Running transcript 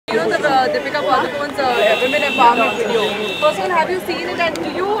You know the Deepika women empowerment video. First of all, have you seen it, and do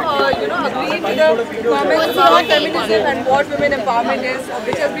you agree to the comments about feminism and what women empowerment is,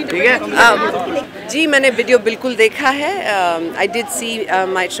 which has been debated? जी मैंने video बिल्कुल देखा है. I did see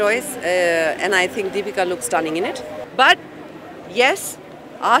my choice and I think Deepika looks stunning in it. But yes,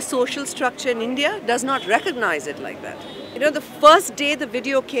 our social structure in India does not recognize it like that. You know, the first day the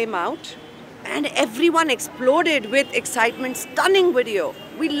video came out and everyone exploded with excitement. Stunning video.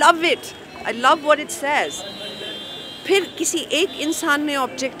 We love it. I love what it says. फिर किसी एक इंसान ने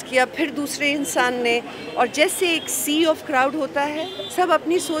object किया, फिर दूसरे इंसान ने, और जैसे एक सी ऑफ क्राउड होता है, सब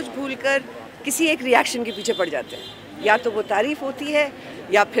अपनी सोच भूलकर किसी एक रिएक्शन के पीछे पड़ जाते हैं. या तो वो तारीफ होती है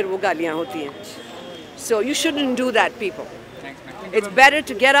या फिर वो गालियाँ होती हैं. So you shouldn't do that, people. It's better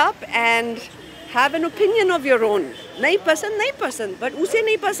to get up and have an opinion of your own. नहीं पसंद, but उसे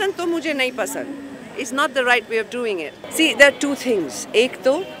नहीं पसंद तो मुझे नहीं पसंद. It's not the right way of doing it. See, there are two things. एक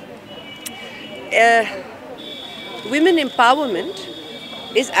तो women empowerment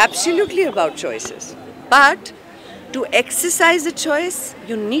is absolutely about choices. But to exercise a choice,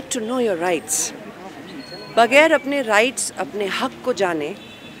 you need to know your rights. बगैर अपने rights, अपने हक को जाने,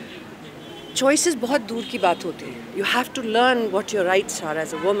 choices बहुत दूर की बात होती है. You have to learn what your rights are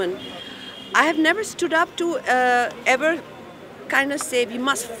as a woman. I have never stood up to ever kind of say we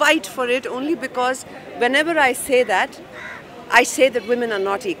must fight for it, only because whenever I say that women are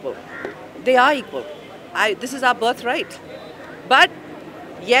not equal. They are equal. This is our birthright. But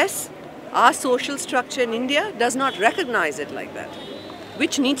yes, our social structure in India does not recognize it like that,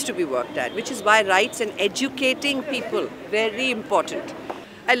 which needs to be worked at, which is why rights and educating people, very important.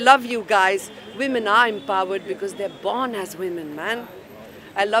 I love you guys. Women are empowered because they're born as women, man.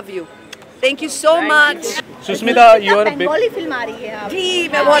 I love you. Thank you so much. Sushmita, you are a big Bengali film आ रही है आप. जी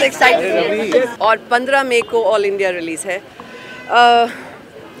मैं बहुत excited हूँ. और 15 मई को all India release है.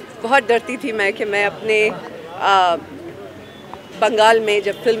 बहुत डरती थी मैं कि मैं अपने बंगाल में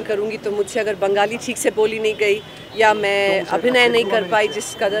जब फिल्म करूँगी तो मुझसे अगर बंगाली ठीक से बोली नहीं गई या मैं अभिनय नहीं कर पाई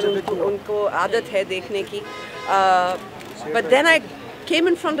जिस कदर उनको आदत है देखने की. But then I came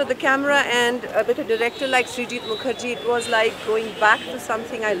in front of the camera and with a director like Srijit Mukherjee, it was like going back to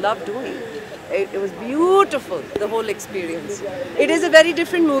something I love doing. It was beautiful, the whole experience. It is a very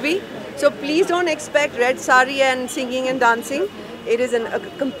different movie, so please don't expect red sari and singing and dancing. It is a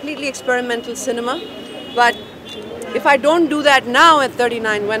completely experimental cinema, but if I don't do that now at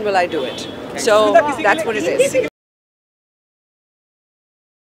 39, when will I do it? So that's what it is.